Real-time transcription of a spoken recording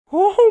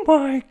Oh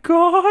my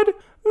god,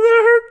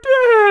 they're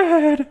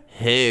dead!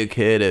 Who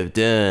could have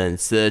done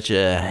such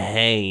a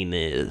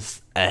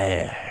heinous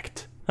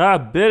act? I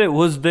bet it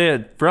was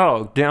that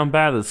frog down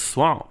by the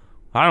swamp.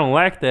 I don't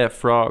like that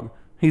frog.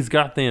 He's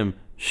got them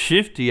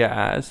shifty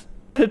eyes.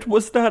 It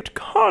was that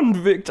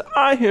convict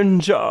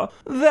Ironjaw,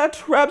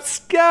 that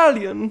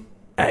rapscallion.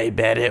 I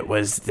bet it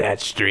was that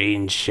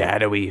strange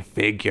shadowy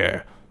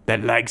figure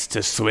that likes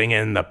to swing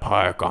in the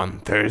park on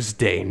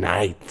Thursday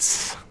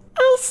nights.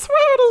 I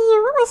swear to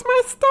you, it was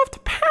my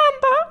stuffed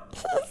panda.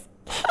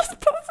 He's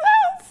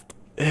possessed.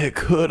 It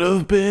could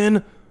have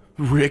been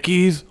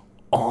Ricky's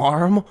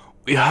arm.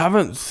 We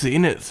haven't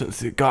seen it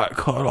since it got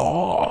cut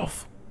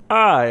off.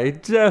 I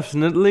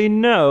definitely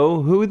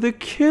know who the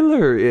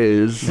killer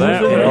is.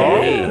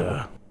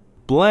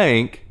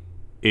 Blank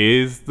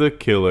is the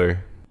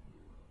killer.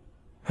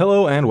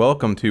 Hello and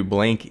welcome to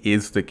Blank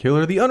is the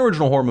Killer, the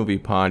unoriginal horror movie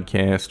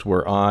podcast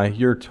where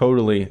you're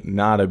totally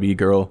not a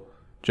B-girl,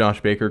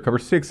 Josh Baker,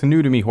 covers 6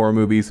 new-to-me horror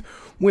movies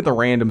with a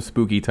random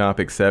spooky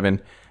topic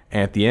 7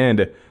 at the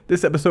end.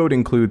 This episode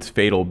includes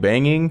Fatal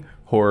Banging,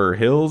 Horror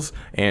Hills,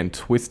 and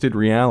Twisted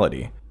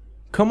Reality.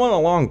 Come on a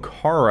long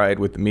car ride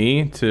with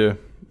me to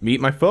meet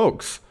my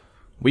folks.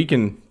 We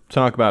can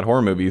talk about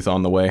horror movies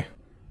on the way.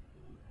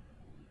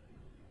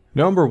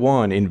 Number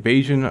 1,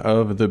 Invasion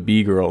of the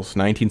B-Girls,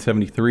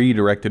 1973,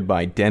 directed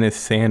by Denis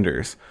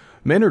Sanders.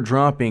 Men are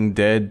dropping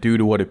dead due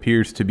to what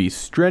appears to be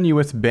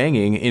strenuous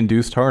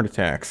banging-induced heart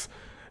attacks.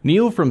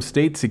 Neil from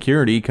State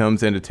Security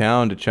comes into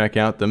town to check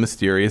out the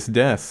mysterious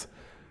deaths.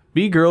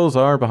 B-Girls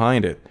are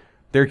behind it.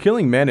 They're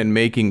killing men and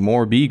making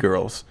more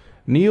B-Girls.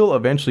 Neil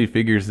eventually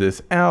figures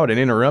this out and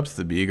interrupts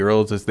the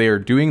B-Girls as they are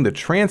doing the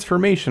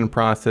transformation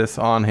process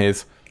on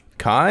his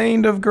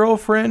kind of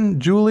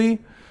girlfriend, Julie.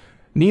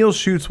 Neil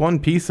shoots one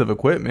piece of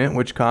equipment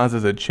which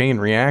causes a chain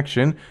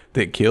reaction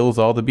that kills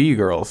all the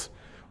B-Girls.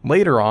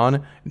 Later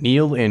on,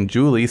 Neil and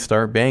Julie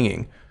start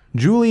banging.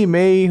 Julie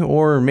may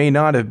or may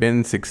not have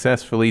been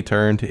successfully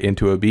turned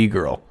into a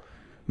B-Girl.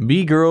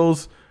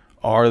 B-Girls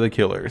are the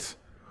killers.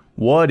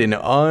 What an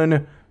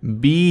unbelievable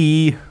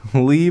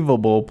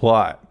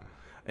plot.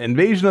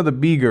 Invasion of the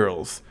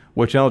B-Girls,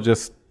 which I'll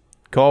just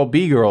call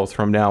B-Girls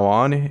from now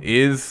on,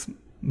 is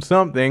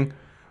something.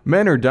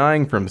 Men are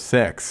dying from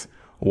sex.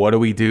 What do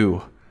we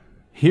do?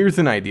 Here's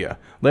an idea.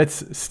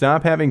 Let's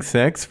stop having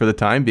sex for the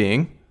time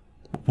being.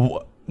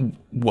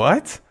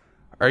 What?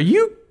 Are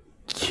you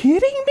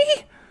kidding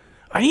me?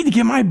 I need to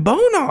get my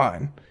bone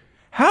on.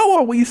 How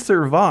will we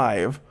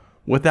survive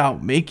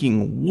without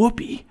making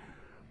whoopee?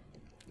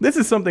 This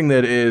is something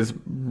that is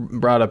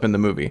brought up in the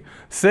movie.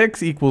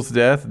 Sex equals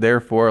death,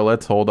 therefore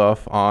let's hold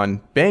off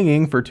on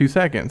banging for 2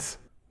 seconds.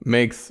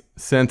 Makes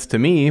sense to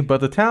me,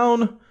 but the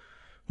town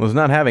was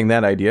not having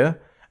that idea.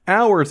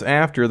 Hours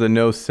after the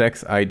no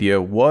sex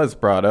idea was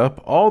brought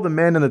up, all the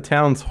men in the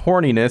town's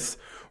horniness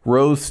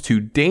rose to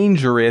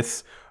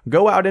dangerous,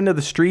 go out into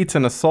the streets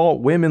and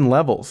assault women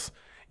levels.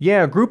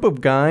 Yeah, a group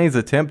of guys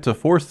attempt to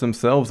force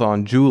themselves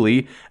on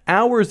Julie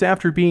hours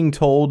after being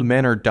told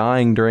men are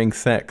dying during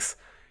sex.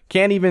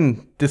 Can't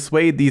even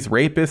dissuade these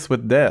rapists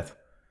with death.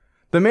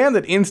 The man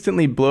that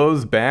instantly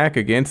blows back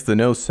against the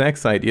no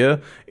sex idea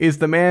is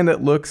the man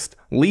that looks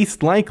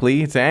least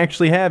likely to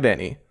actually have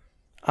any.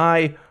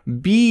 I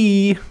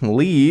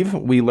believe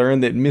we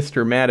learned that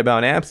Mr. Mad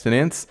About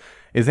Abstinence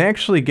is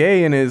actually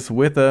gay and is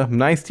with a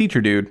nice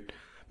teacher dude.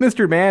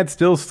 Mr. Mad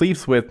still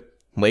sleeps with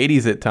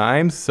ladies at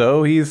times,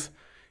 so he's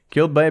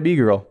killed by a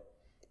B-girl.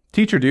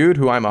 Teacher dude,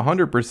 who I'm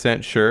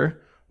 100% sure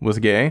was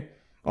gay,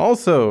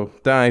 also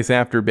dies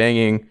after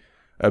banging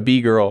a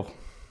B-girl.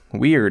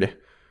 Weird.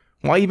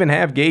 Why even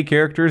have gay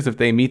characters if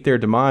they meet their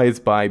demise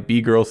by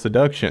B-girl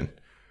seduction?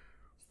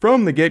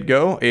 From the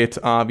get-go, it's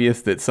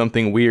obvious that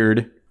something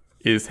weird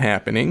is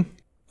happening.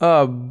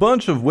 A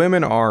bunch of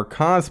women are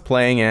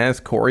cosplaying as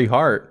Corey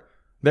Hart.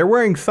 They're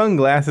wearing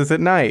sunglasses at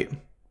night.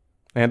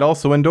 And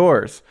also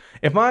indoors.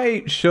 If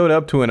I showed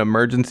up to an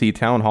emergency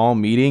town hall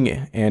meeting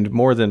and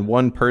more than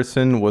one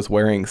person was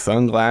wearing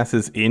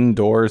sunglasses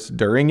indoors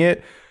during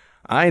it,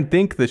 I'd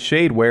think the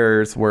shade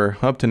wearers were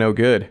up to no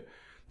good.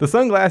 The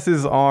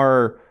sunglasses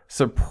are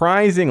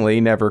surprisingly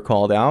never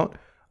called out.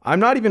 I'm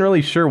not even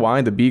really sure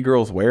why the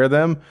B-girls wear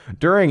them.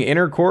 During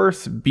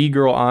intercourse,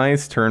 B-girl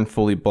eyes turn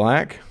fully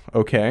black.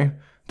 Okay,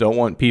 don't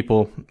want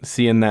people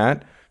seeing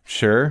that.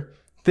 Sure.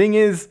 Thing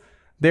is,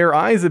 their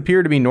eyes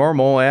appear to be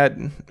normal at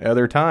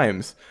other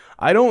times.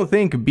 I don't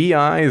think B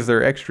eyes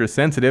are extra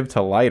sensitive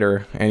to light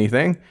or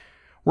anything.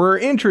 We're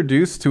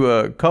introduced to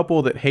a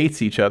couple that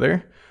hates each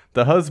other.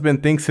 The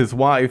husband thinks his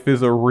wife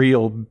is a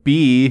real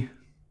B.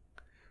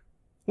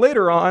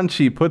 Later on,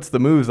 she puts the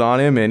moves on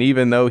him, and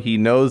even though he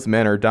knows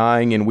men are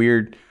dying in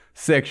weird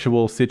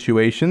sexual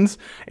situations,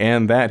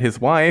 and that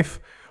his wife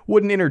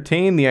wouldn't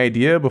entertain the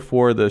idea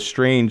before the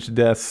strange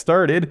death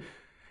started,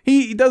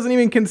 he doesn't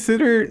even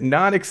consider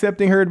not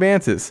accepting her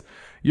advances.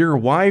 Your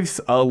wife's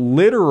a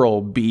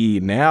literal B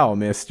now,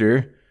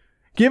 mister.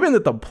 Given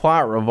that the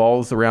plot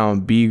revolves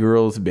around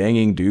B-girls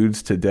banging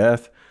dudes to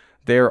death,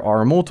 there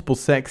are multiple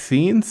sex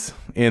scenes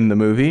in the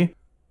movie.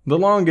 The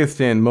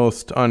longest and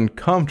most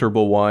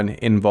uncomfortable one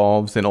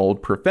involves an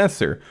old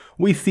professor.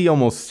 We see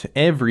almost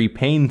every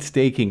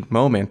painstaking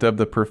moment of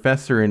the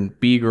professor and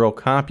B-girl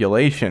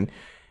copulation,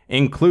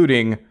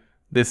 including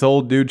this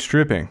old dude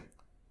stripping.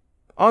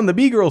 On the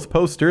B-girls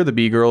poster, the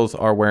B-girls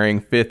are wearing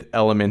Fifth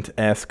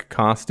Element-esque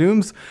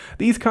costumes.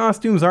 These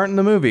costumes aren't in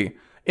the movie.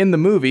 In the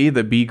movie,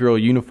 the B-girl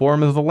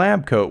uniform is a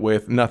lab coat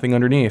with nothing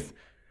underneath.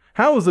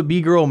 How is a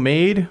B-girl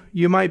made,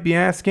 you might be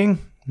asking?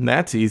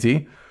 That's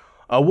easy.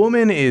 A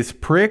woman is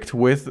pricked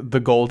with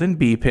the golden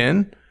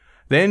B-pin,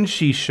 then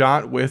she's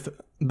shot with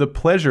the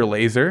pleasure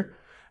laser.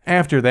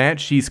 After that,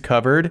 she's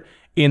covered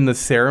in the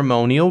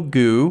ceremonial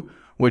goo,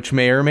 which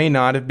may or may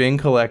not have been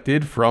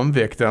collected from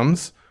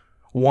victims.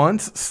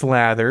 Once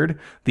slathered,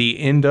 the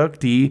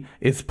inductee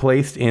is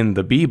placed in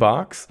the bee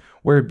box,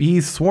 where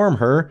bees swarm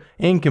her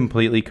and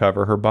completely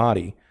cover her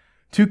body.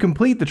 To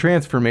complete the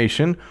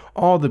transformation,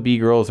 all the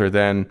B-girls are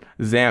then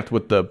zapped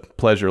with the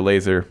pleasure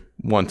laser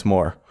once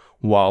more.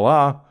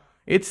 Voila!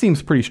 It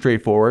seems pretty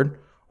straightforward.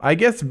 I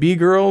guess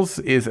B-girls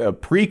is a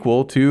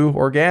prequel to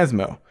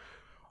Orgasmo.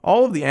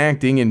 All of the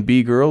acting in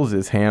B-girls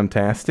is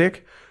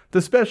hamtastic.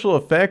 The special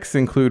effects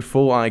include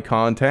full eye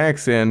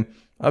contacts and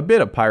a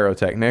bit of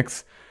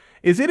pyrotechnics.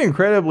 Is it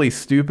incredibly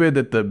stupid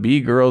that the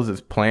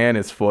B-girls' plan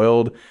is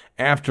foiled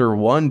after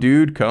one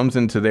dude comes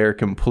into their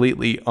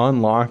completely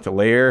unlocked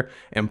lair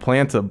and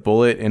plants a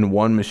bullet in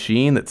one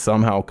machine that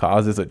somehow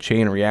causes a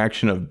chain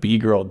reaction of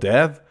B-girl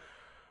death?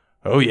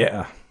 Oh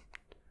yeah.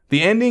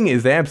 The ending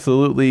is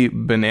absolutely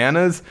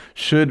bananas.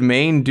 Should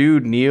main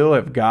dude Neil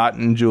have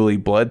gotten Julie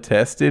blood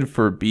tested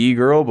for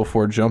B-girl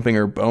before jumping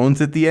her bones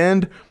at the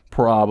end?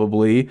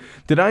 Probably.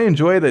 Did I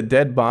enjoy the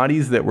dead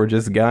bodies that were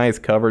just guys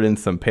covered in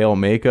some pale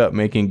makeup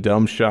making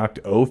dumb shocked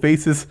O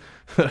faces?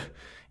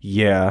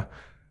 Yeah.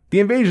 The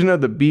Invasion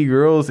of the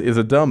B-Girls is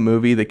a dumb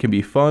movie that can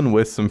be fun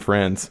with some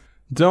friends.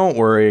 Don't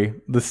worry,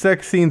 the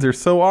sex scenes are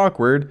so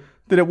awkward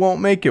that it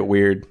won't make it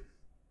weird.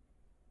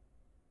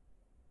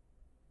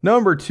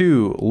 Number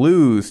 2,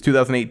 Luz,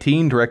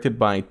 2018, directed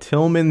by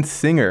Tilman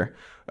Singer.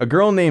 A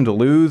girl named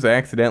Luz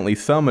accidentally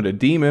summoned a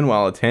demon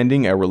while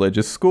attending a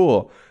religious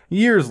school.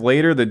 Years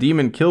later, the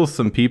demon kills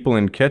some people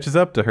and catches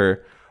up to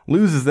her.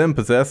 Luz is then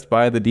possessed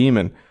by the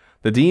demon.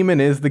 The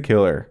demon is the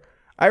killer.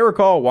 I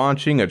recall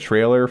watching a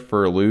trailer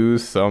for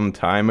Luz some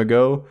time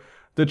ago.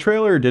 The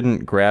trailer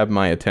didn't grab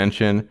my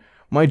attention.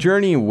 My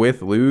journey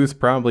with Luz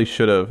probably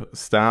should have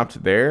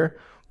stopped there,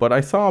 but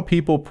I saw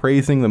people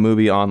praising the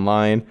movie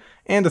online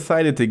and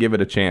decided to give it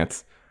a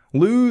chance.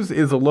 Luz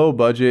is a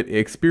low-budget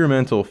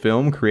experimental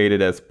film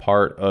created as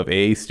part of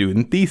a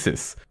student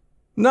thesis.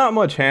 Not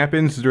much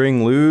happens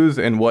during Luz,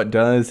 and what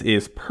does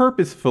is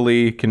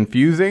purposefully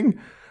confusing.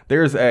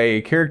 There's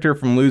a character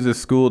from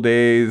Luz's school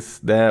days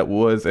that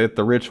was at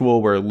the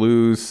ritual where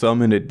Luz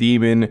summoned a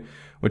demon,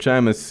 which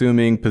I'm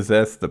assuming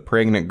possessed the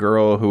pregnant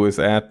girl who was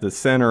at the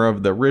center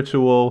of the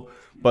ritual.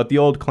 But the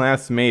old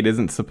classmate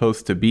isn't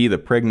supposed to be the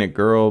pregnant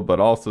girl, but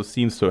also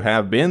seems to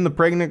have been the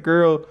pregnant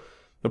girl.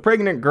 The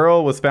pregnant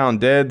girl was found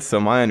dead, so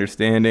my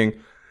understanding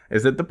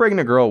is that the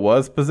pregnant girl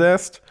was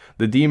possessed.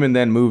 The demon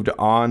then moved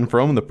on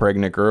from the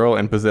pregnant girl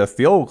and possessed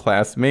the old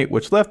classmate,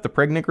 which left the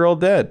pregnant girl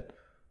dead.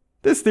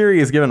 This theory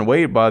is given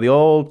weight by the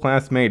old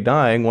classmate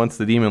dying once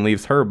the demon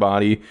leaves her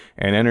body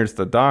and enters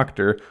the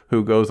doctor,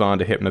 who goes on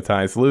to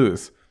hypnotize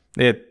Luz.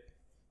 It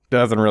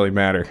doesn't really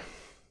matter.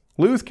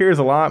 Luz cares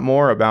a lot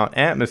more about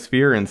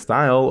atmosphere and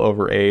style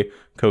over a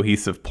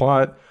cohesive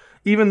plot.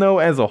 Even though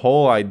as a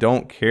whole I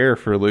don't care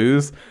for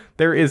Luz,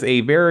 there is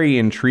a very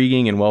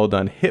intriguing and well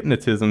done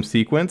hypnotism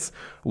sequence.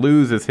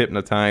 Luz is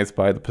hypnotized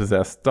by the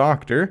possessed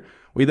doctor.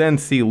 We then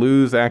see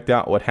Luz act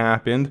out what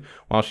happened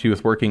while she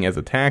was working as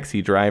a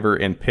taxi driver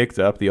and picked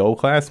up the old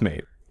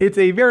classmate. It's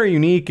a very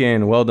unique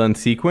and well done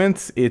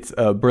sequence. It's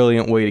a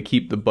brilliant way to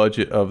keep the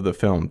budget of the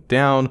film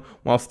down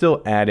while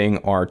still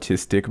adding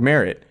artistic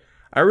merit.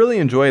 I really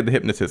enjoyed the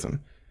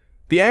hypnotism.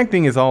 The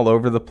acting is all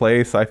over the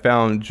place. I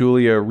found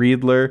Julia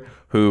Riedler,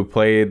 who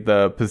played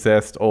the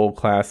possessed old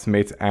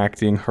classmate's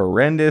acting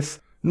horrendous.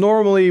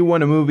 Normally,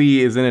 when a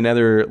movie is in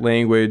another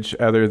language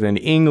other than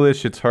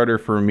English, it's harder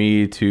for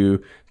me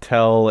to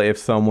tell if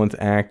someone's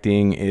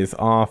acting is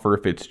off or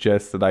if it's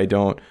just that I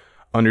don't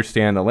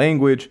understand the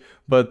language,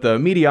 but the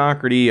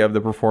mediocrity of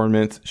the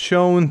performance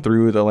shone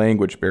through the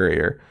language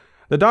barrier.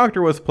 The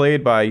doctor was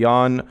played by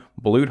Jan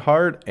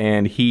Bluthart,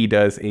 and he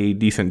does a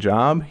decent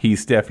job.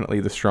 He's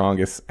definitely the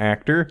strongest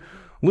actor.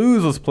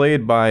 Luz was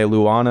played by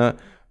Luana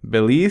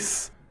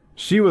Belis.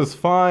 She was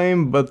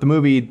fine, but the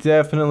movie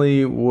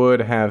definitely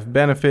would have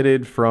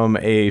benefited from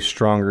a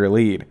stronger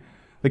lead.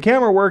 The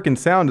camera work and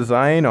sound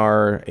design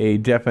are a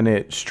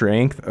definite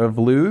strength of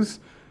Luz.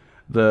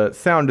 The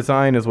sound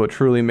design is what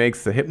truly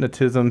makes the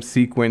hypnotism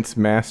sequence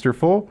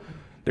masterful.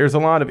 There's a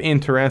lot of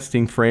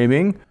interesting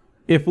framing.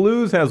 If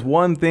Luz has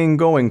one thing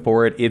going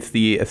for it, it's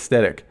the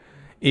aesthetic.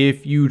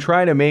 If you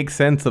try to make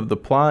sense of the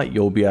plot,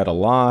 you'll be at a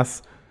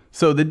loss.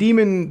 So the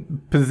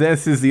demon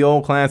possesses the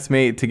old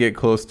classmate to get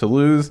close to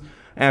Luz.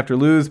 After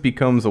Luz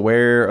becomes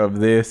aware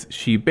of this,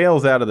 she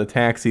bails out of the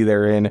taxi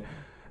they're in.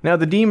 Now,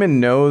 the demon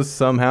knows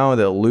somehow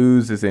that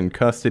Luz is in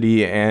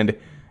custody and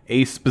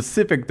a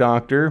specific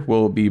doctor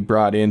will be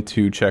brought in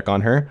to check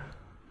on her.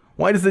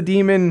 Why does the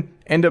demon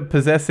end up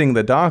possessing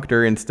the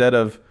doctor instead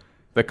of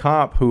the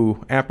cop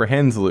who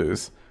apprehends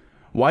Luz?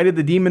 Why did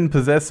the demon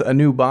possess a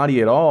new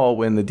body at all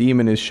when the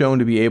demon is shown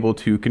to be able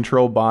to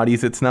control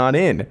bodies it's not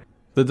in?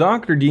 The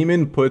doctor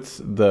demon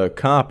puts the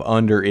cop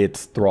under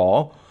its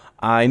thrall.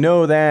 I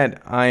know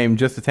that I'm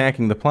just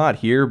attacking the plot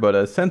here, but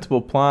a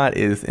sensible plot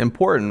is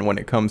important when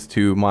it comes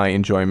to my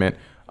enjoyment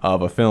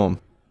of a film.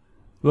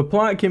 The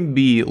plot can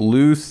be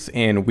loose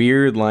and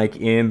weird like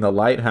in The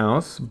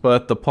Lighthouse,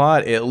 but the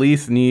plot at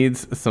least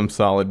needs some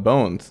solid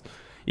bones.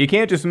 You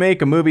can't just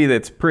make a movie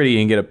that's pretty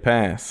and get a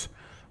pass.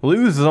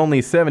 Luz is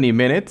only 70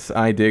 minutes,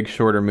 I dig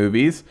shorter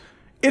movies.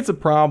 It's a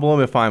problem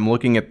if I'm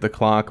looking at the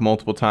clock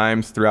multiple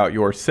times throughout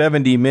your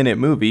 70-minute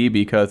movie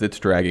because it's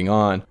dragging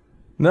on.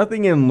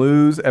 Nothing in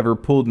Luz ever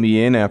pulled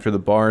me in after the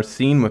bar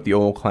scene with the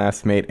old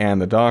classmate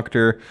and the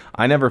doctor.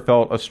 I never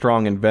felt a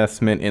strong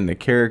investment in the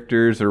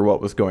characters or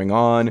what was going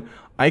on.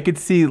 I could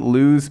see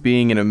Luz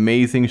being an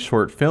amazing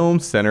short film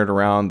centered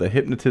around the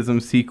hypnotism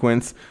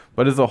sequence,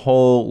 but as a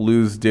whole,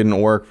 Luz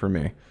didn't work for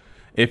me.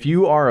 If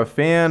you are a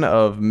fan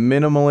of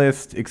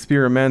minimalist,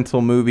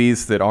 experimental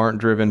movies that aren't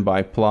driven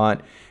by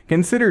plot,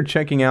 consider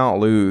checking out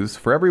Luz.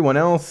 For everyone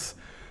else,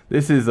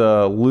 this is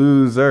a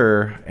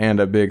loser and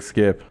a big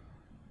skip.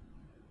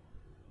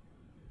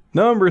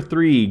 Number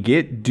 3,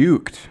 Get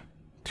Duked.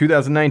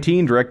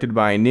 2019, directed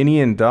by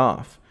Ninian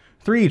Doff.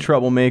 3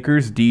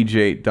 troublemakers,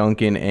 DJ,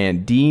 Duncan,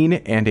 and Dean,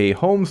 and a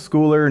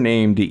homeschooler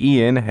named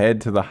Ian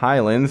head to the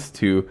Highlands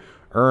to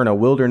earn a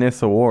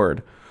wilderness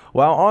award.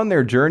 While on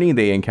their journey,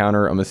 they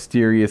encounter a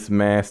mysterious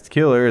masked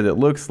killer that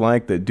looks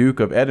like the Duke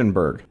of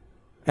Edinburgh.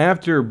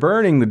 After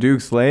burning the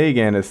Duke's leg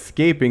and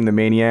escaping the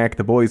maniac,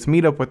 the boys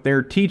meet up with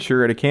their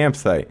teacher at a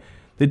campsite.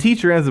 The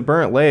teacher has a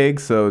burnt leg,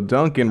 so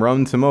Duncan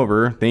runs him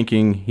over,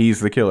 thinking he's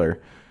the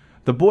killer.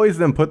 The boys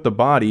then put the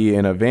body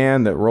in a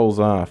van that rolls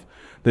off.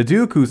 The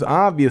Duke, who's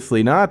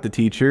obviously not the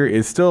teacher,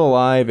 is still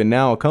alive and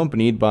now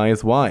accompanied by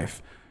his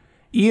wife.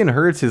 Ian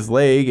hurts his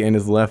leg and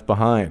is left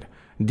behind.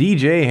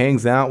 DJ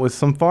hangs out with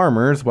some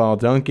farmers while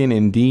Duncan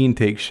and Dean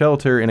take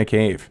shelter in a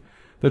cave.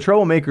 The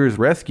troublemakers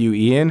rescue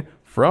Ian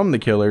from the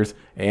killers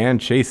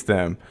and chase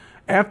them.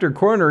 After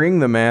cornering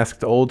the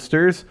masked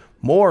oldsters,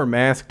 more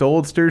masked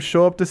oldsters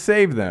show up to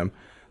save them.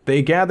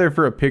 They gather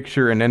for a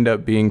picture and end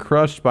up being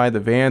crushed by the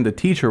van the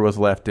teacher was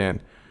left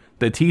in.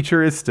 The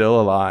teacher is still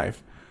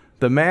alive.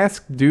 The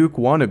masked Duke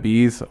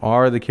wannabes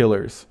are the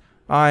killers.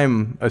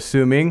 I'm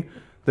assuming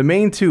the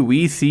main 2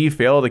 we see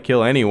fail to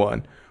kill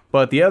anyone,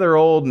 but the other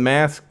old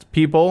masked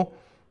people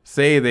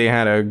say they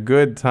had a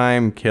good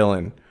time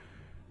killing.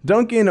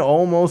 Duncan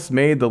almost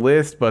made the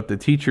list, but the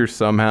teacher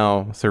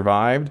somehow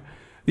survived.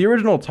 The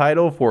original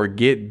title for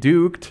Get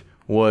Duked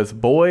was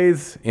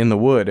Boys in the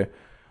Wood.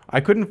 I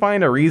couldn't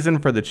find a reason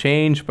for the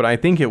change, but I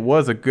think it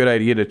was a good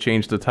idea to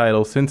change the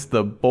title since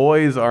the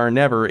boys are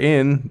never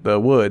in the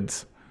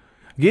woods.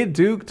 Get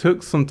Duked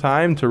took some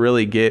time to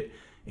really get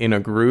in a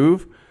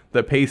groove.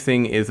 The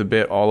pacing is a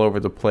bit all over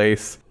the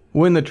place.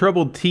 When the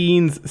troubled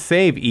teens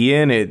save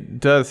Ian, it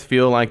does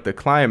feel like the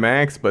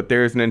climax, but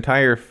there's an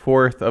entire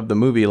fourth of the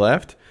movie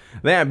left.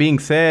 That being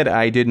said,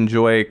 I did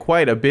enjoy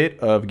quite a bit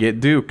of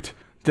Get Duked.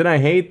 Did I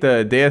hate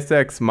the Deus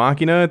Ex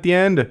Machina at the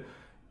end?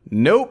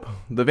 Nope.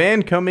 The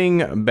van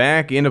coming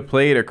back into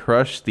play to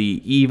crush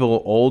the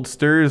evil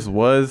oldsters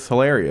was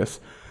hilarious.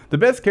 The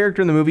best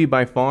character in the movie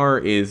by far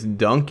is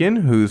Duncan,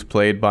 who's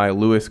played by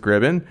Louis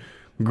Gribbon.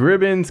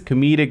 Gribbon's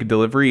comedic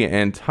delivery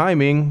and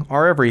timing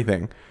are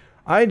everything.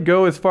 I'd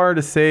go as far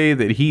to say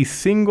that he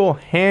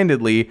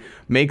single-handedly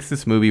makes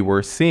this movie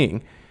worth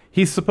seeing.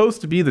 He's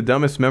supposed to be the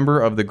dumbest member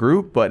of the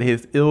group, but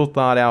his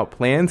ill-thought-out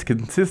plans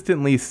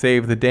consistently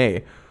save the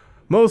day.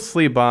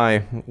 Mostly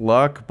by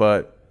luck,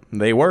 but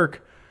they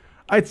work.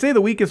 I'd say the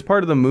weakest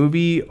part of the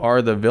movie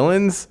are the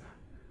villains.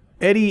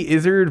 Eddie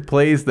Izzard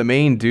plays the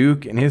main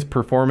Duke, and his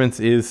performance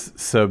is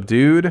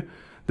subdued.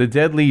 The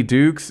Deadly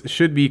Dukes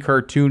should be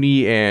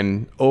cartoony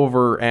and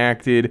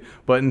overacted,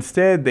 but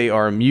instead they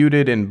are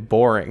muted and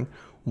boring.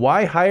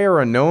 Why hire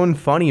a known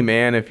funny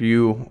man if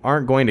you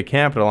aren't going to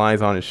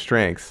capitalize on his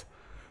strengths?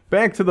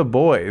 Back to the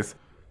boys.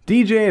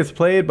 DJ is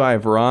played by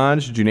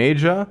Viraj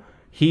Juneja.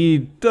 He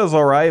does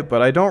alright,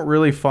 but I don't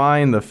really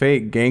find the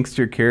fake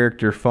gangster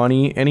character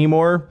funny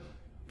anymore.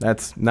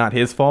 That's not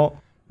his fault.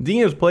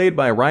 Dean is played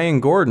by Ryan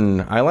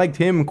Gordon. I liked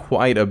him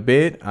quite a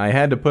bit. I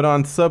had to put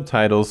on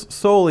subtitles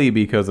solely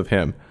because of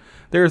him.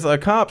 There's a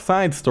cop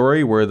side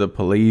story where the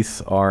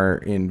police are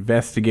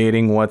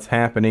investigating what's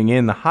happening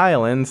in the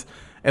Highlands,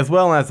 as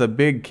well as a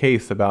big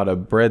case about a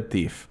bread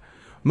thief.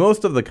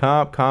 Most of the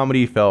cop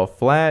comedy fell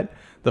flat.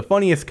 The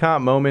funniest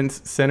cop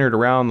moments centered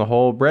around the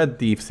whole bread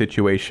thief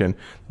situation.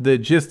 The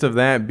gist of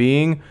that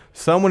being,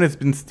 someone has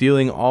been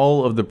stealing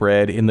all of the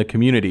bread in the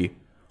community.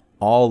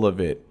 All of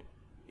it.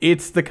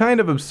 It's the kind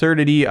of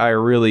absurdity I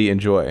really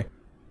enjoy.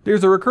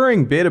 There's a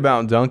recurring bit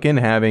about Duncan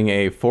having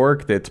a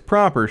fork that's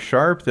proper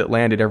sharp that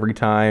landed every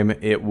time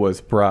it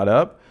was brought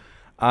up.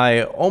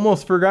 I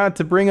almost forgot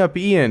to bring up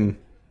Ian.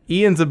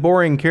 Ian's a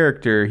boring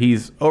character.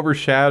 He's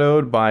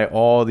overshadowed by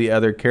all the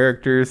other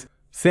characters.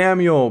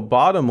 Samuel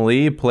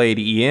Bottomley played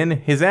Ian.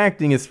 His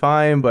acting is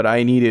fine, but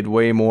I needed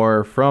way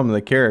more from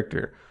the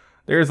character.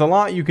 There's a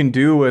lot you can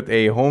do with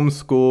a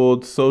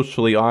homeschooled,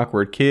 socially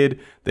awkward kid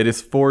that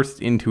is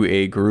forced into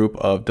a group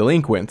of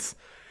delinquents.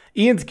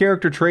 Ian's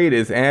character trait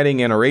is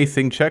adding and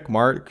erasing check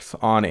marks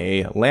on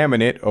a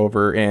laminate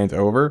over and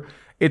over.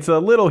 It's a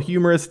little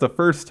humorous the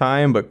first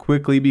time, but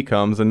quickly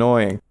becomes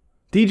annoying.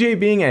 DJ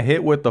being a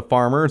hit with the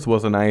farmers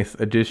was a nice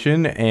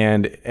addition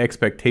and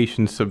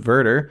expectation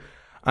subverter.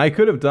 I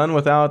could have done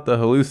without the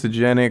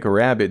hallucinogenic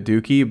rabbit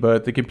dookie,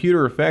 but the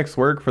computer effects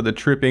work for the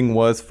tripping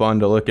was fun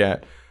to look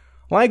at.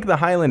 Like the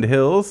Highland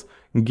Hills,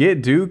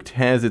 Get Duked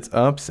has its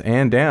ups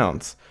and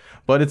downs,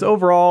 but it's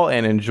overall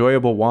an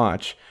enjoyable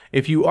watch.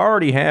 If you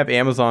already have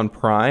Amazon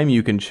Prime,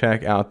 you can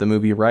check out the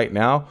movie right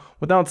now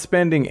without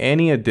spending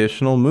any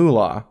additional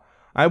moolah.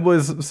 I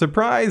was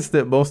surprised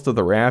that most of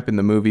the rap in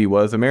the movie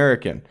was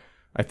American.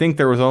 I think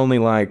there was only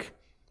like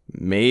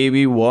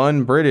maybe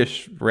one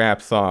British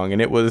rap song,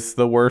 and it was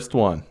the worst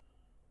one.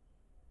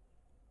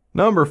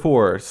 Number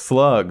 4,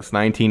 Slugs,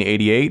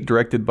 1988,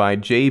 directed by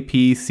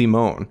J.P.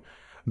 Simón.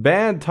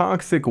 Bad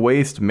toxic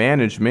waste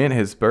management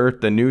has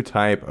birthed a new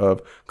type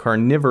of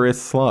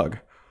carnivorous slug.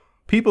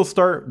 People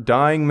start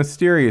dying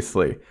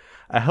mysteriously.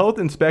 A health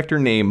inspector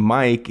named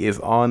Mike is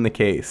on the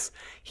case.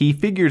 He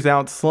figures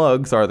out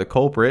slugs are the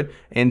culprit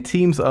and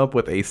teams up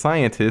with a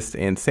scientist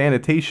and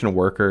sanitation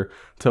worker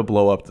to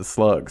blow up the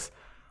slugs.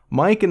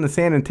 Mike and the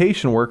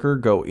sanitation worker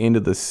go into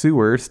the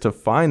sewers to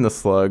find the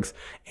slugs,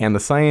 and the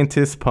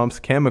scientist pumps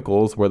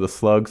chemicals where the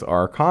slugs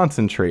are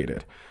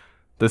concentrated.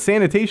 The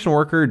sanitation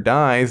worker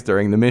dies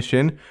during the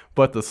mission,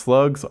 but the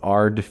slugs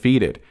are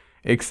defeated.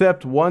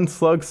 Except one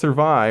slug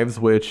survives,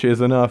 which is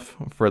enough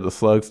for the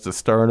slugs to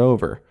start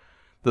over.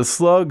 The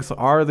slugs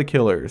are the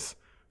killers.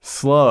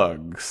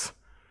 Slugs.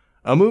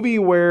 A movie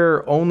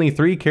where only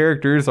 3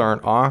 characters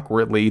aren't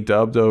awkwardly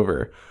dubbed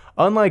over.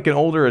 Unlike an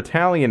older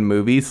Italian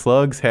movie,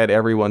 Slugs had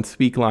everyone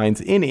speak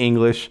lines in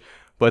English,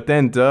 but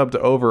then dubbed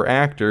over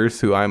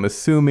actors who I'm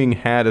assuming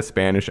had a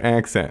Spanish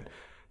accent.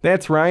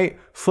 That's right,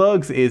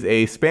 Slugs is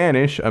a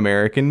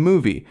Spanish-American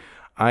movie.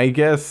 I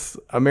guess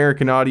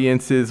American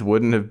audiences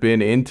wouldn't have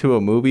been into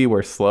a movie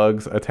where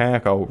slugs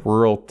attack a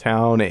rural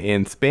town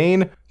in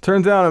Spain.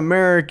 Turns out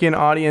American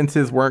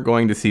audiences weren't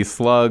going to see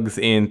slugs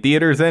in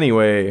theaters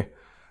anyway.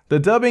 The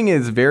dubbing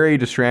is very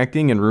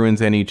distracting and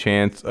ruins any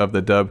chance of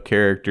the dubbed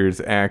characters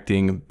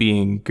acting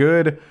being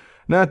good.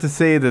 Not to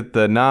say that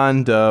the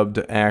non-dubbed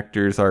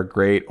actors are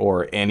great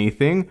or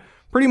anything.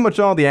 Pretty much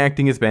all the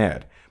acting is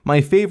bad.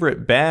 My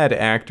favorite bad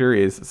actor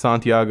is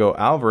Santiago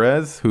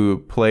Alvarez, who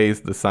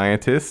plays the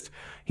scientist.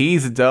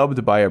 He's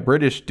dubbed by a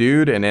British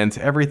dude and ends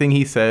everything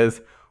he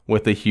says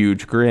with a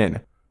huge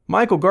grin.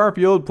 Michael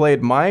Garfield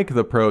played Mike,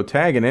 the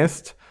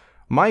protagonist.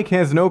 Mike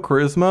has no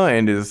charisma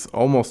and is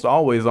almost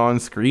always on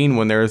screen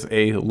when there's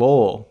a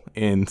lull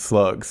in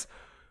Slugs.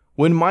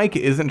 When Mike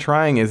isn't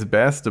trying his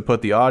best to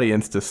put the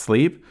audience to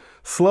sleep,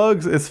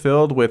 Slugs is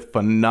filled with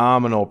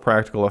phenomenal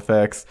practical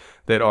effects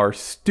that are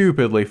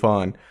stupidly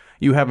fun.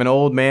 You have an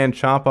old man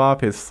chop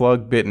off his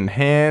slug-bitten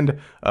hand,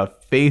 a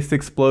face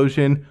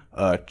explosion,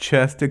 a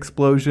chest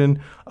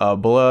explosion, a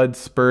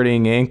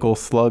blood-spurting ankle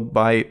slug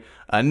bite,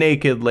 a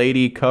naked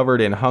lady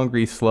covered in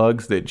hungry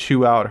slugs that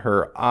chew out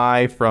her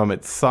eye from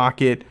its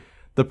socket.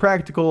 The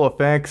practical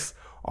effects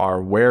are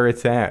where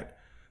it's at.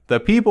 The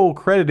people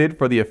credited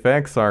for the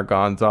effects are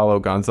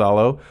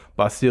Gonzalo,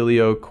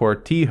 Basilio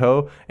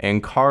Cortijo,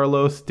 and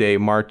Carlos de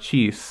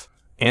Marchis,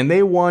 and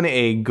they won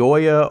a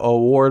Goya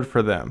Award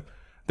for them.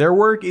 Their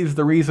work is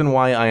the reason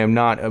why I am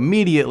not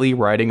immediately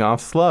writing off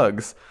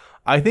Slugs.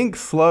 I think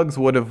Slugs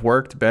would have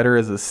worked better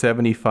as a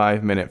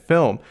 75-minute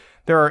film.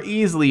 There are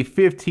easily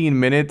 15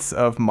 minutes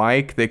of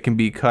Mike that can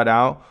be cut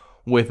out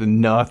with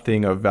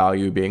nothing of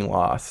value being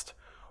lost.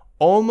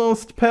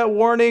 Almost pet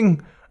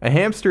warning. A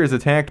hamster is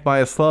attacked by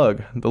a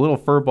slug. The little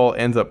furball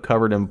ends up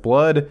covered in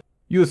blood.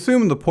 You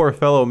assume the poor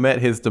fellow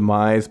met his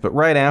demise, but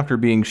right after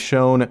being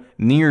shown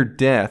near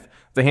death,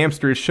 the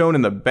hamster is shown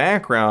in the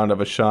background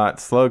of a shot,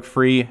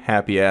 slug-free,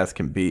 happy as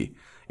can be.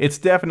 It's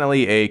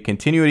definitely a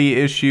continuity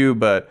issue,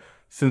 but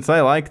since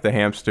I like the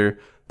hamster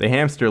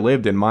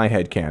lived in my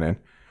headcanon.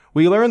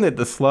 We learn that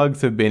the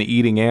slugs have been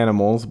eating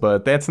animals,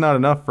 but that's not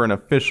enough for an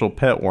official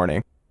pet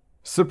warning.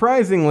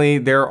 Surprisingly,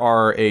 there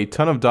are a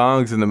ton of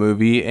dogs in the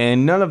movie,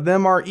 and none of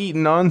them are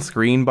eaten on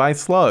screen by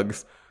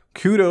slugs.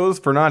 Kudos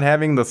for not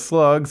having the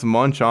slugs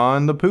munch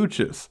on the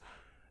pooches.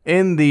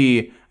 In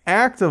the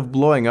act of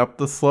blowing up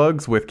the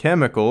slugs with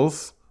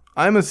chemicals,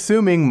 I'm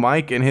assuming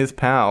Mike and his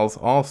pals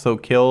also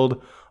killed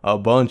a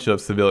bunch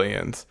of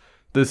civilians.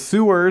 The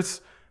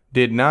sewers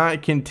did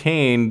not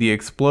contain the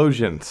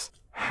explosions.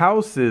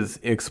 Houses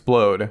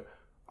explode.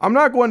 I'm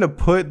not going to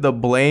put the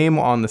blame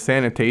on the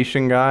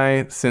sanitation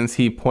guy since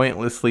he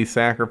pointlessly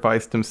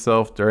sacrificed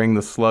himself during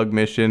the slug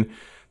mission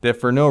that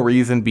for no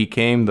reason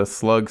became the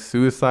slug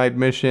suicide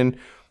mission,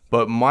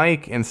 but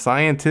Mike and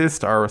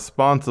scientists are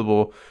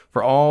responsible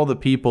for all the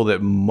people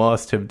that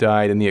must have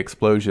died in the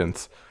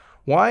explosions.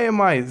 Why am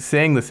I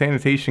saying the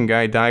sanitation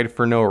guy died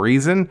for no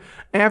reason?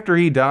 After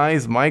he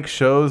dies, Mike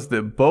shows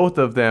that both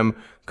of them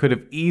could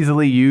have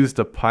easily used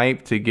a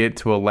pipe to get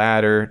to a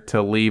ladder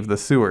to leave the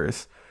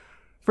sewers.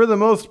 For the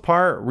most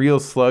part, real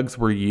slugs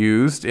were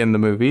used in the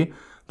movie.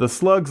 The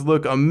slugs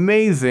look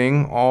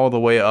amazing all the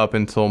way up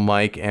until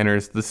Mike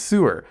enters the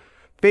sewer.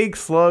 Fake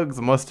slugs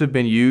must have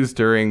been used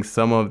during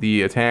some of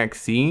the attack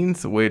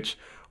scenes, which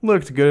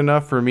looked good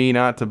enough for me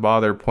not to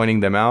bother pointing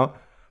them out,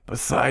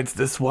 besides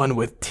this one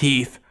with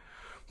teeth.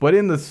 But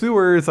in the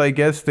sewers, I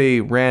guess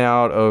they ran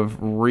out of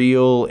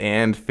real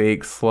and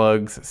fake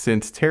slugs,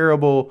 since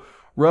terrible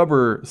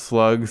rubber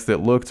slugs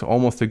that looked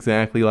almost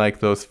exactly like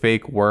those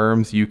fake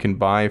worms you can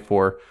buy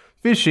for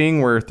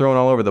fishing were thrown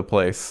all over the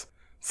place.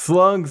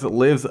 Slugs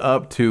lives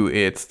up to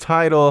its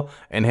title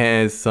and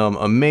has some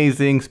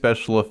amazing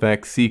special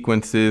effects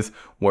sequences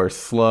where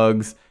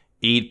slugs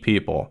eat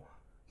people.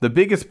 The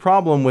biggest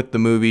problem with the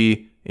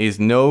movie is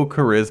no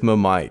charisma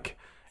Mike.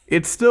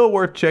 It's still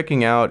worth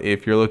checking out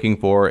if you're looking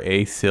for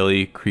a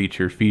silly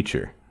creature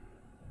feature.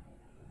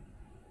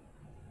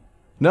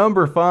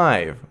 Number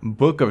 5,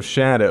 Book of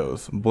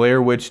Shadows,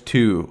 Blair Witch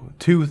 2,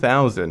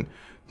 2000,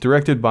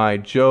 directed by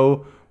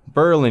Joe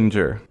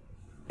Berlinger.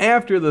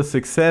 After the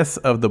success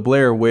of the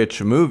Blair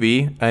Witch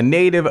movie, a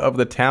native of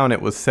the town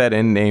it was set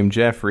in named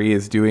Jeffrey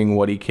is doing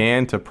what he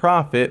can to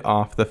profit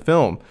off the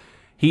film.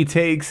 He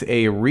takes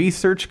a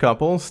research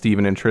couple,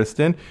 Stephen and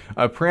Tristan,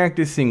 a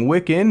practicing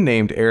Wiccan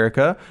named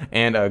Erica,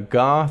 and a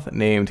goth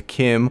named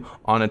Kim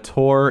on a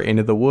tour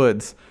into the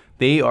woods.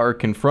 They are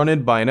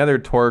confronted by another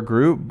tour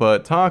group,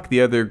 but talk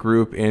the other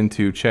group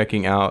into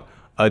checking out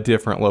a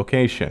different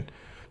location.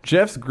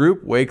 Jeff's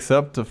group wakes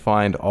up to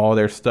find all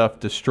their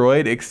stuff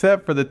destroyed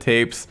except for the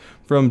tapes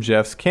from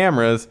Jeff's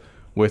cameras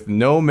with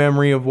no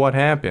memory of what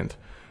happened.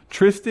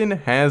 Tristan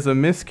has a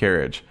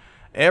miscarriage.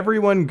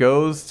 Everyone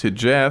goes to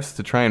Jeff's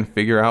to try and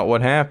figure out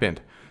what happened.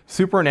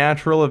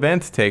 Supernatural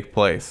events take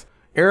place.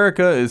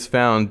 Erica is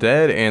found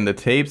dead, and the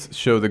tapes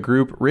show the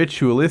group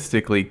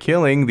ritualistically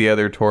killing the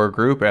other tour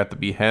group at the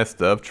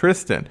behest of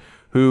Tristan,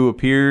 who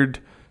appeared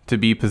to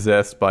be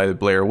possessed by the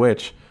Blair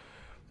Witch.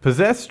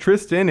 Possessed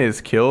Tristan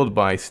is killed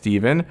by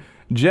Stephen.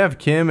 Jeff,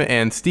 Kim,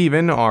 and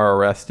Stephen are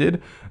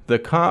arrested. The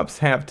cops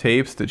have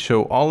tapes that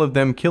show all of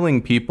them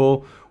killing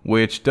people,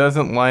 which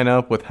doesn't line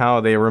up with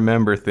how they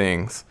remember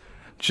things.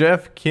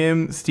 Jeff,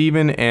 Kim,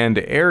 Stephen, and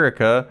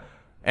Erica,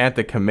 at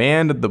the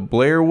command of the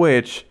Blair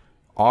Witch,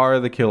 are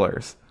the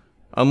killers.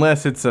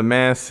 Unless it's a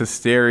mass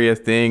hysteria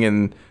thing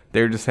and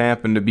there just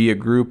happened to be a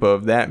group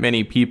of that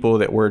many people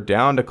that were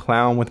down to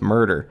clown with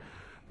murder.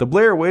 The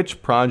Blair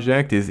Witch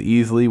Project is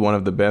easily one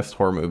of the best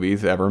horror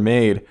movies ever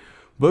made.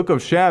 Book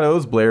of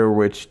Shadows, Blair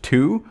Witch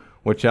 2,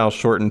 which I'll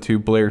shorten to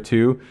Blair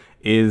 2,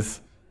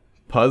 is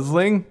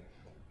puzzling.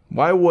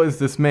 Why was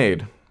this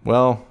made?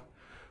 Well,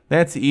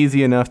 that's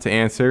easy enough to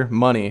answer.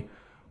 Money.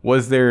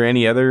 Was there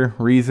any other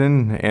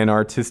reason, an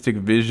artistic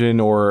vision,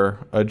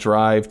 or a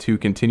drive to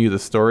continue the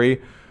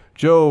story?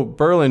 Joe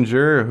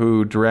Berlinger,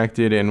 who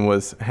directed and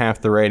was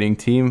half the writing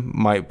team,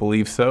 might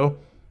believe so,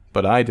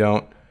 but I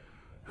don't.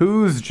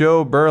 Who's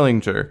Joe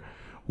Berlinger?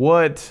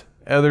 What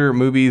other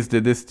movies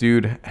did this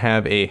dude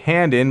have a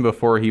hand in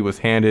before he was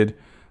handed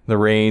the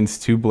reins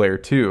to Blair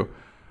 2?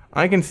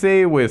 I can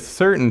say with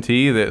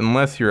certainty that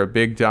unless you're a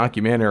big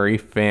documentary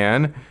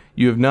fan,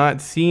 you have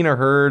not seen or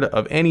heard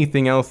of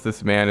anything else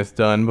this man has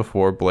done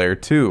before Blair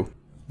 2.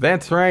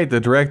 That's right, the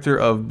director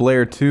of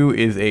Blair 2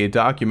 is a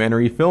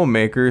documentary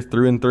filmmaker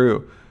through and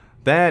through.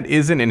 That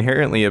isn't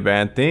inherently a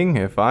bad thing.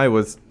 If I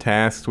was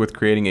tasked with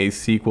creating a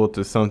sequel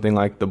to something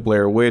like The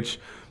Blair Witch,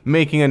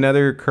 making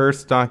another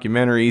cursed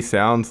documentary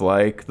sounds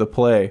like the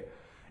play.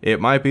 It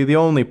might be the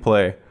only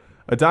play.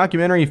 A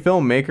documentary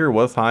filmmaker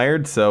was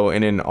hired, so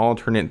in an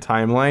alternate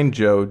timeline,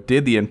 Joe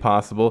did the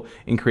impossible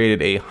and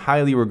created a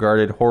highly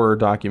regarded horror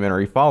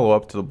documentary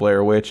follow-up to The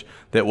Blair Witch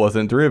that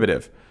wasn't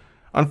derivative.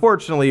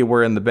 Unfortunately,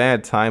 we're in the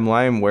bad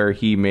timeline where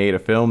he made a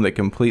film that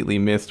completely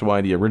missed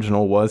why the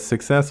original was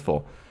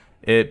successful.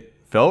 It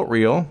felt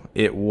real,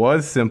 it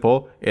was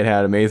simple, it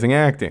had amazing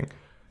acting.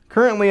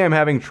 Currently, I'm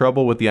having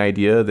trouble with the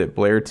idea that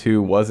Blair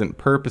 2 wasn't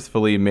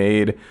purposefully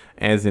made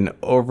as an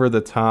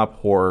over-the-top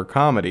horror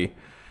comedy.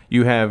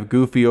 You have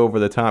goofy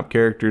over-the-top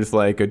characters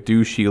like a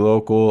douchey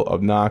local,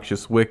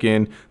 obnoxious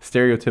Wiccan,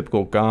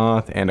 stereotypical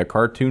goth, and a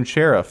cartoon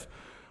sheriff.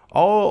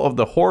 All of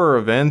the horror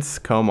events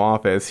come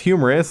off as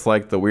humorous,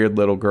 like the weird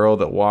little girl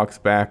that walks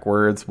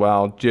backwards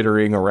while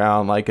jittering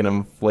around like an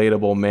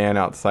inflatable man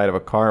outside of a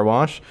car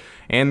wash,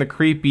 and the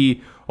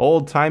creepy,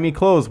 old-timey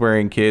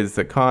clothes-wearing kids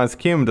that cause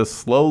Kim to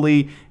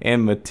slowly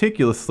and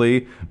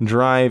meticulously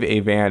drive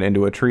a van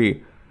into a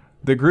tree.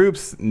 The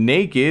group's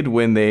naked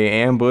when they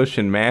ambush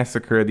and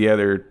massacre the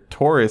other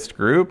tourist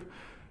group.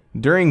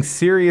 During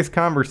serious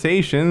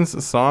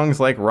conversations, songs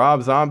like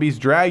Rob Zombie's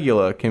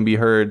Dragula can be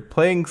heard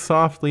playing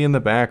softly in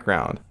the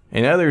background.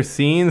 In other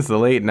scenes, the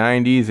late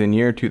 90s and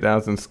year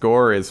 2000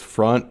 score is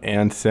front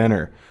and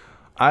center.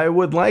 I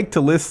would like to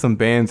list some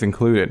bands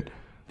included.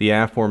 the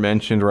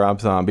aforementioned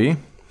Rob Zombie,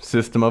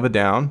 System of a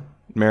Down,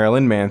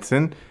 Marilyn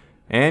Manson,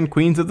 and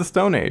Queens of the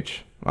Stone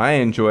Age. I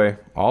enjoy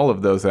all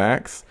of those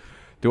acts.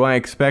 Do I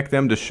expect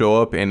them to show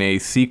up in a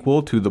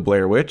sequel to The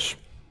Blair Witch?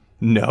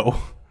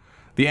 No.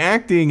 The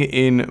acting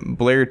in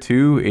Blair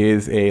 2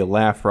 is a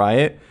laugh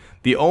riot.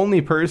 The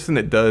only person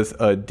that does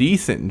a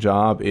decent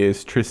job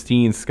is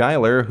Tristine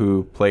Schuyler,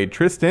 who played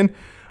Tristan.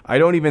 I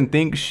don't even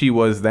think she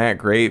was that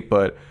great,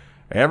 but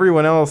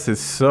everyone else is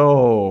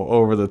so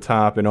over the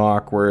top and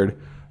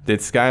awkward that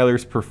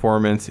Schuyler's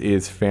performance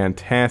is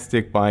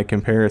fantastic by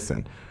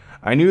comparison.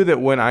 I knew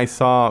that when I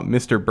saw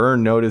Mr.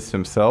 Byrne notice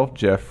himself,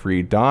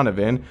 Jeffrey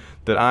Donovan,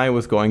 that I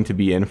was going to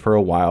be in for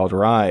a wild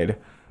ride.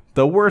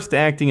 The worst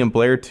acting in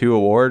Blair 2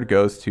 award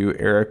goes to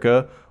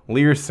Erica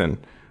Learson,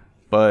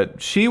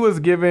 but she was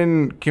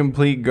given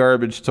complete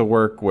garbage to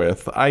work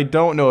with. I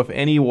don't know if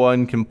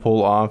anyone can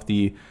pull off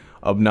the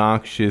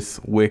obnoxious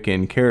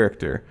Wiccan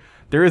character.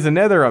 There is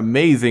another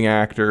amazing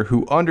actor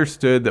who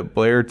understood that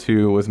Blair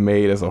 2 was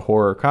made as a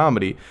horror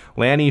comedy.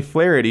 Lanny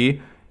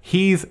Flaherty,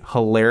 he's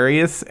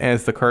hilarious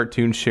as the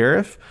cartoon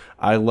sheriff.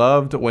 I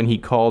loved when he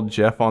called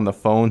Jeff on the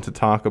phone to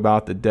talk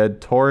about the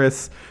dead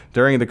Taurus.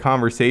 During the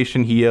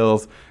conversation, he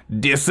yells,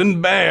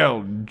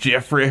 "Disembowel,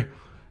 Jeffrey."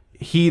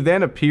 He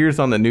then appears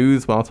on the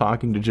news while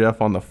talking to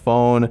Jeff on the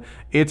phone.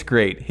 It's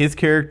great. His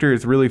character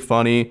is really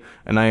funny,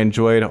 and I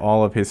enjoyed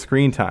all of his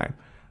screen time.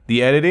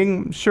 The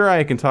editing, sure,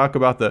 I can talk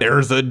about the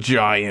 "there's a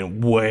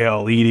giant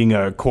whale eating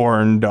a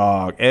corn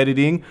dog"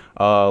 editing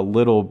a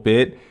little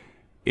bit.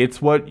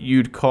 It's what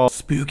you'd call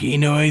spooky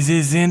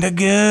noises and a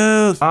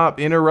ghost. Stop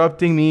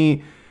interrupting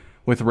me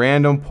with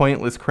random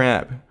pointless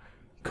crap.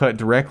 Cut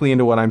directly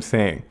into what I'm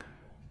saying.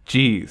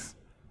 Jeez.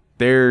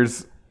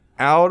 There's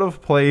out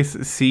of place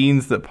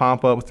scenes that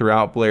pop up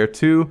throughout Blair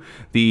 2.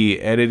 The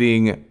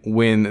editing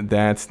when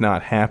that's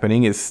not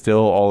happening is still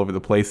all over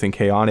the place and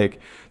chaotic.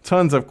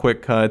 Tons of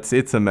quick cuts.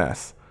 It's a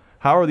mess.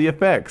 How are the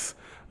effects?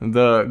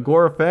 The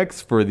gore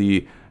effects for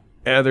the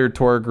other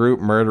tour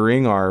group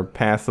murdering are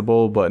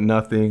passable, but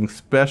nothing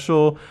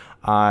special.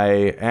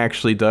 I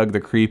actually dug the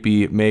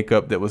creepy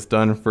makeup that was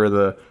done for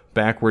the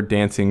backward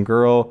dancing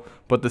girl,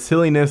 but the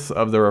silliness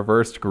of the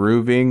reversed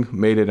grooving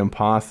made it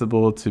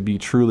impossible to be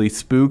truly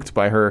spooked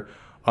by her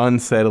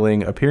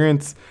unsettling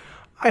appearance.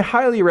 I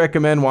highly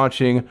recommend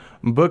watching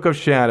Book of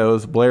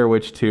Shadows Blair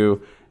Witch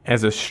 2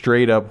 as a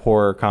straight up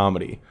horror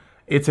comedy.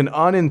 It's an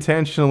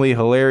unintentionally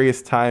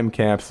hilarious time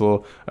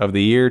capsule of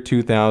the year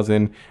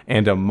 2000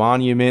 and a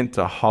monument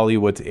to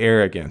Hollywood's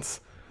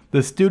arrogance.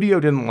 The studio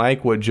didn't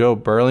like what Joe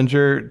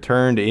Berlinger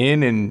turned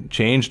in and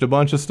changed a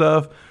bunch of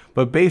stuff,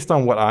 but based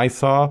on what I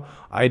saw,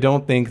 I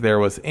don't think there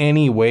was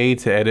any way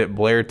to edit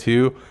Blair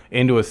 2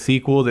 into a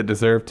sequel that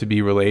deserved to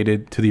be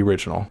related to the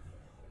original.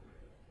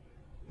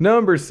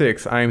 Number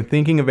 6, I'm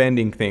Thinking of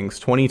Ending Things,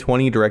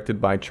 2020, directed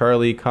by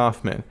Charlie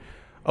Kaufman.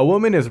 A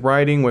woman is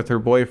riding with her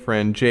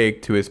boyfriend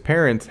Jake to his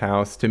parents'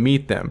 house to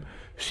meet them.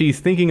 She's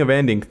thinking of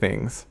ending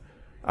things.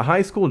 A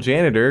high school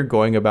janitor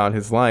going about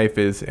his life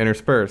is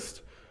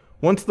interspersed.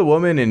 Once the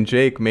woman and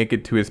Jake make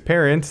it to his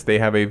parents, they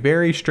have a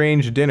very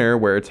strange dinner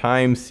where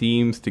time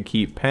seems to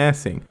keep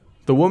passing.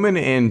 The woman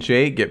and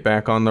Jake get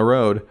back on the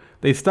road.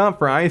 They stop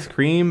for ice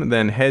cream,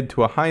 then head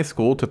to a high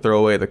school to throw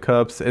away the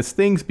cups as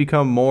things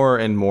become more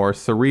and more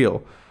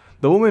surreal.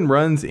 The woman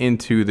runs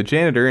into the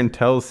janitor and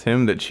tells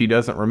him that she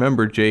doesn't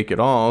remember Jake at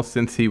all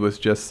since he was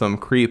just some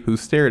creep who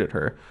stared at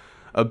her.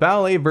 A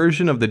ballet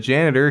version of the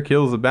janitor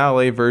kills a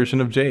ballet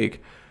version of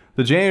Jake.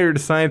 The janitor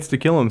decides to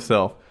kill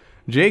himself.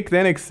 Jake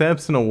then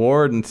accepts an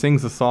award and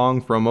sings a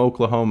song from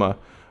Oklahoma.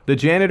 The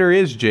janitor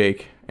is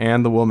Jake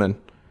and the woman.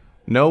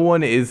 No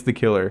one is the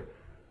killer.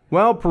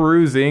 While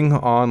perusing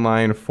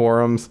online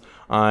forums,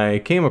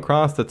 I came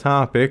across the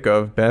topic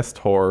of best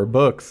horror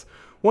books.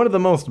 One of the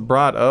most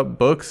brought up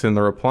books in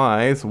the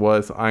replies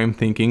was I'm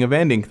Thinking of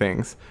Ending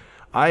Things.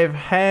 I've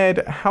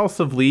had House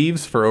of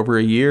Leaves for over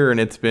a year and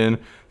it's been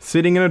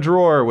sitting in a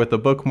drawer with a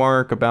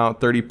bookmark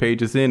about 30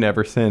 pages in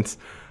ever since.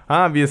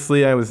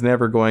 Obviously, I was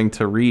never going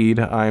to read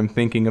I'm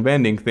Thinking of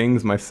Ending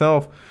Things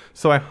myself,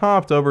 so I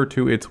hopped over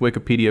to its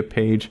Wikipedia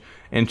page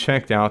and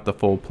checked out the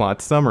full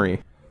plot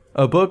summary.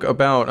 A book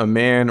about a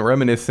man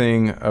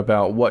reminiscing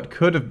about what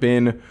could have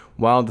been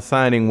while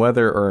deciding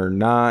whether or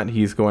not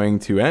he's going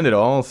to end it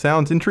all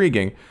sounds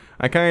intriguing.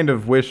 I kind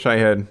of wish I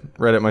had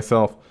read it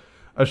myself.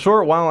 A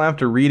short while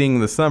after reading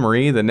the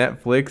summary, the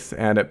Netflix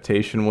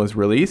adaptation was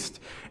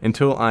released.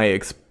 Until I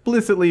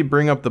explicitly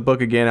bring up the book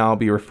again, I'll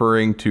be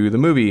referring to the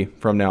movie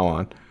from now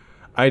on.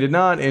 I did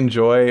not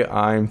enjoy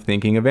I'm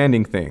Thinking of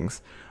Ending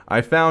Things.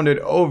 I found it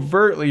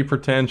overtly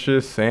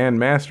pretentious and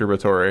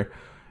masturbatory.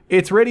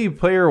 It's Ready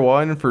Player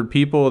One for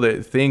people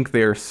that think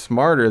they're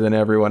smarter than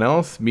everyone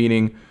else,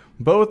 meaning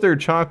both are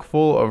chock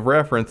full of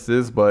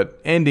references,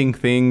 but ending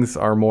things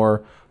are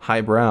more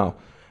highbrow.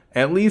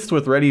 At least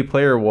with Ready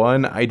Player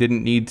One, I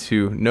didn't need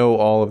to know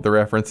all of the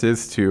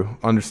references to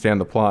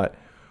understand the plot.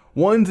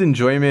 One's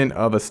enjoyment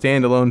of a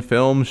standalone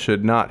film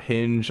should not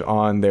hinge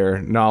on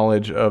their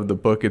knowledge of the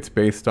book it's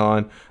based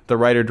on, the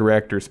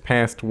writer-director's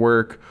past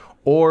work,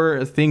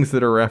 or things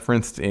that are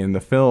referenced in the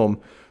film.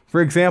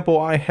 For example,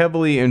 I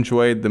heavily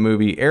enjoyed the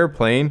movie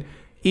Airplane,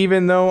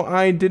 even though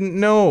I didn't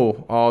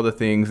know all the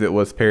things it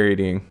was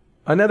parodying.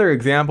 Another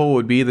example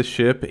would be the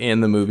ship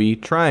in the movie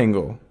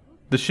Triangle.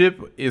 The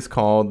ship is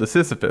called the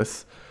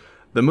Sisyphus.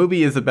 The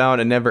movie is about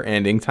a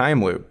never-ending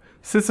time loop.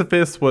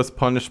 Sisyphus was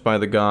punished by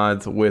the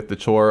gods with the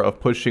chore of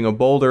pushing a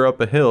boulder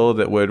up a hill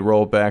that would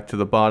roll back to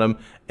the bottom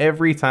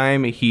every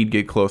time he'd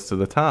get close to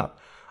the top.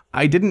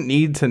 I didn't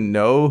need to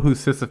know who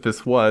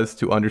Sisyphus was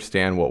to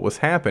understand what was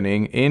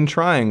happening in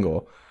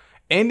Triangle.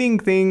 Ending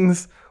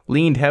Things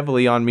leaned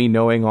heavily on me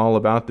knowing all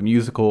about the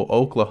musical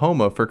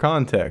Oklahoma for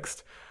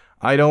context.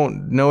 I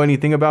don't know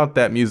anything about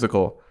that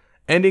musical.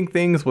 Ending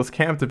Things was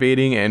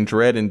captivating and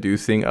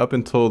dread-inducing up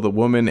until the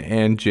woman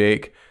and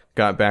Jake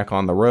got back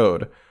on the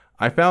road.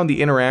 I found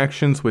the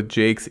interactions with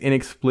Jake's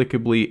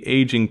inexplicably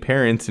aging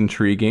parents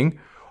intriguing.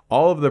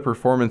 All of the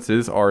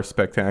performances are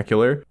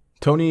spectacular.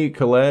 Toni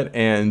Collette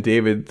and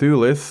David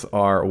Thewlis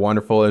are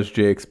wonderful as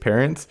Jake's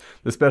parents.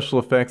 The special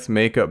effects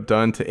makeup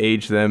done to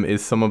age them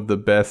is some of the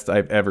best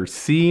I've ever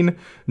seen.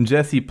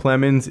 Jesse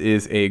Plemons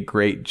is a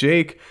great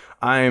Jake.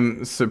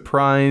 I'm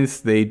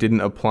surprised they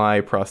didn't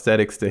apply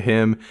prosthetics to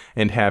him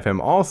and have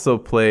him also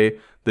play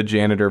the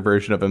janitor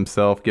version of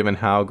himself, given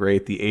how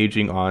great the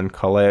aging on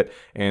Collette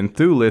and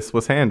Thewlis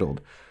was handled.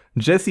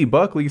 Jessie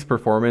Buckley's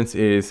performance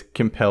is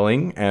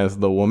compelling as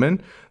the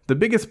woman. The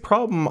biggest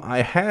problem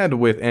I had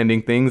with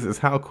Ending Things is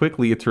how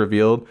quickly it's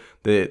revealed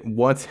that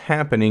what's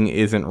happening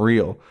isn't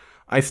real.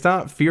 I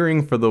stopped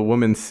fearing for the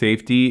woman's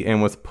safety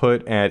and was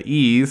put at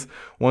ease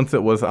once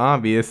it was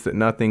obvious that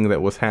nothing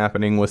that was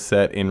happening was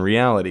set in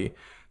reality.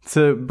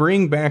 To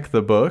bring back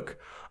the book,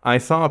 I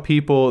saw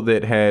people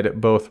that had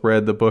both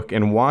read the book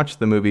and watched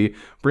the movie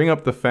bring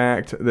up the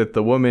fact that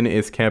the woman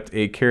is kept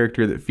a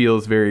character that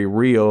feels very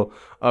real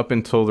up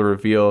until the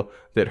reveal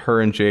that her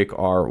and Jake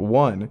are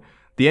one.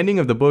 The ending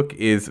of the book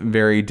is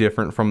very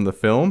different from the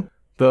film.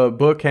 The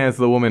book has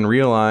the woman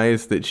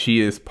realize that she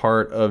is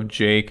part of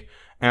Jake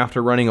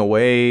after running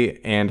away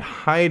and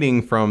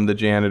hiding from the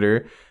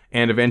janitor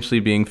and eventually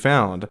being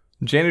found.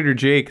 Janitor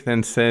Jake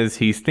then says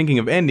he's thinking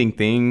of ending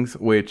things,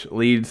 which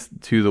leads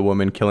to the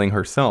woman killing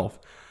herself.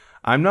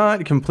 I'm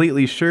not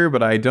completely sure,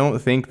 but I don't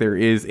think there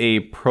is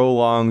a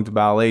prolonged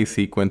ballet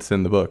sequence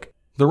in the book.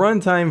 The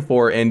runtime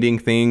for Ending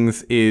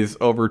Things is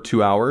over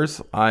 2 hours.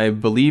 I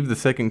believe the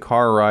second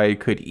car ride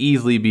could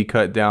easily be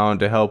cut down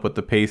to help with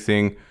the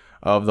pacing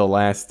of the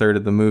last third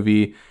of the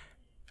movie.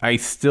 I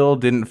still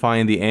didn't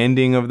find the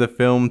ending of the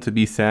film to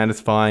be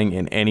satisfying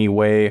in any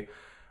way.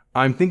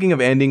 I'm thinking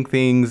of Ending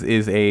Things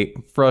is a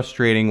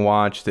frustrating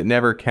watch that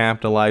never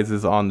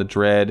capitalizes on the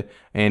dread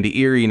and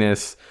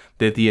eeriness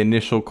that the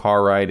initial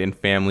car ride and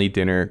family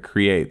dinner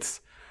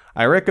creates.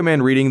 I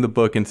recommend reading the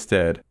book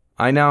instead.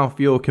 I now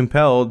feel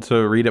compelled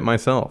to read it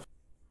myself.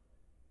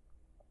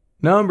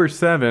 Number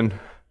 7.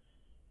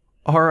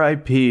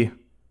 R.I.P.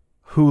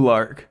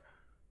 Hulark,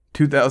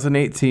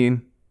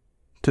 2018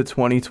 to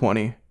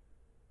 2020.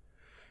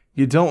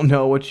 You don't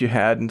know what you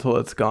had until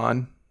it's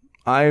gone.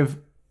 I've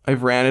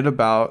ranted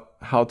about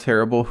how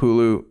terrible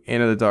Hulu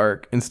Into the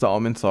Dark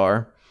installments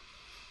are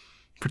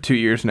for 2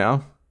 years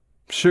now.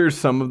 Sure,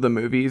 some of the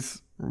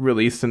movies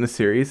released in the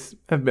series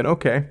have been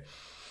okay,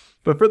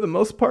 but for the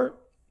most part,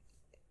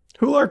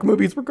 Hulark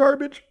movies were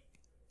garbage.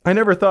 I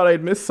never thought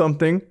I'd miss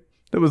something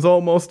that was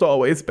almost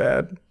always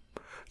bad.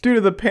 Due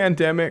to the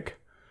pandemic,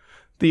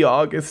 the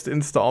August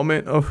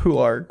installment of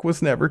Hulark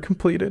was never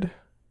completed.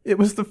 It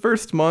was the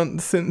first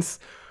month since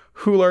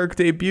Hulark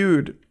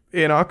debuted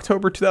in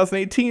October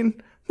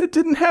 2018 that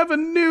didn't have a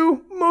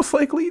new, most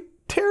likely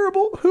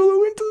terrible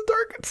Hulu Into the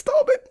Dark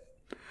installment.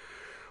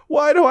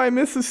 Why do I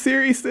miss a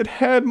series that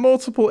had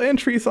multiple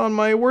entries on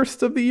my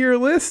worst of the year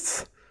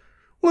lists?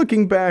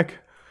 Looking back,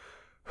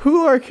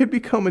 Hulark had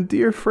become a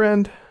dear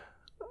friend,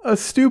 a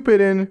stupid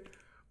and,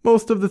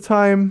 most of the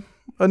time,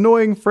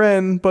 annoying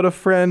friend, but a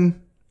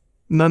friend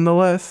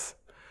nonetheless.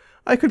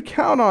 I could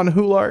count on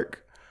Hulark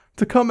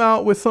to come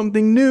out with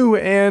something new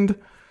and,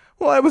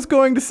 well, I was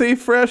going to say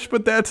fresh,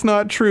 but that's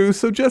not true,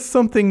 so just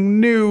something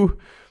new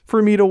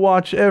for me to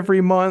watch every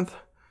month.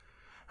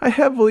 I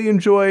heavily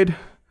enjoyed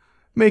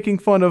making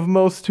fun of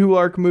most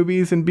Hulark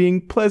movies and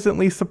being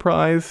pleasantly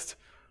surprised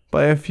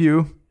by a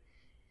few.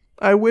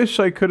 I wish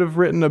I could have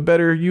written a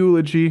better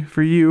eulogy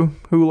for you,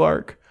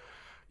 Hulark.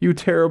 You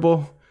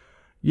terrible,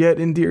 yet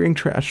endearing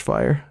trash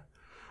fire.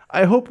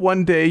 I hope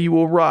one day you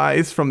will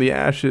rise from the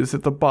ashes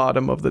at the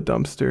bottom of the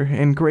dumpster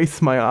and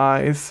grace my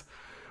eyes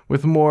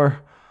with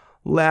more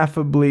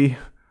laughably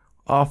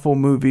awful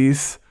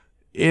movies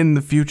in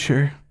the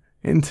future.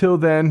 Until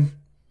then,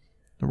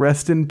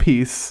 rest in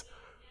peace,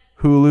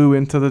 Hulu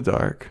Into the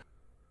Dark.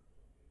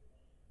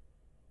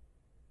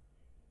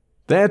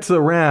 That's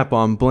a wrap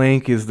on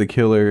Blank is the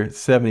Killer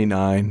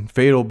 79,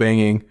 Fatal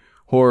Banging,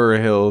 Horror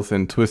Hills,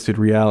 and Twisted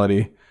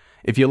Reality.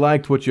 If you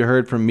liked what you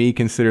heard from me,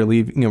 consider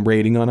leaving a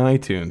rating on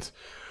iTunes.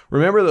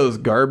 Remember those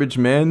garbage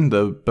men,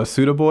 the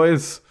Basuda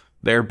Boys?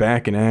 They're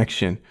back in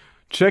action.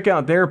 Check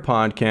out their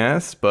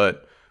podcast,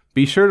 but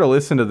be sure to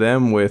listen to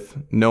them with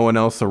no one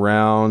else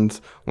around,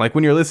 like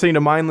when you're listening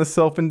to mindless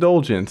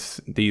self-indulgence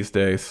these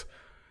days.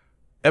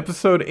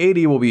 Episode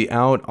 80 will be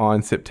out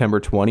on September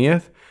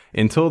 20th.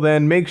 Until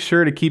then, make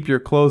sure to keep your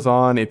clothes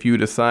on if you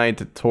decide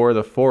to tour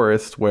the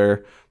forest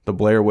where the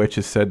Blair Witch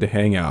is said to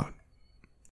hang out.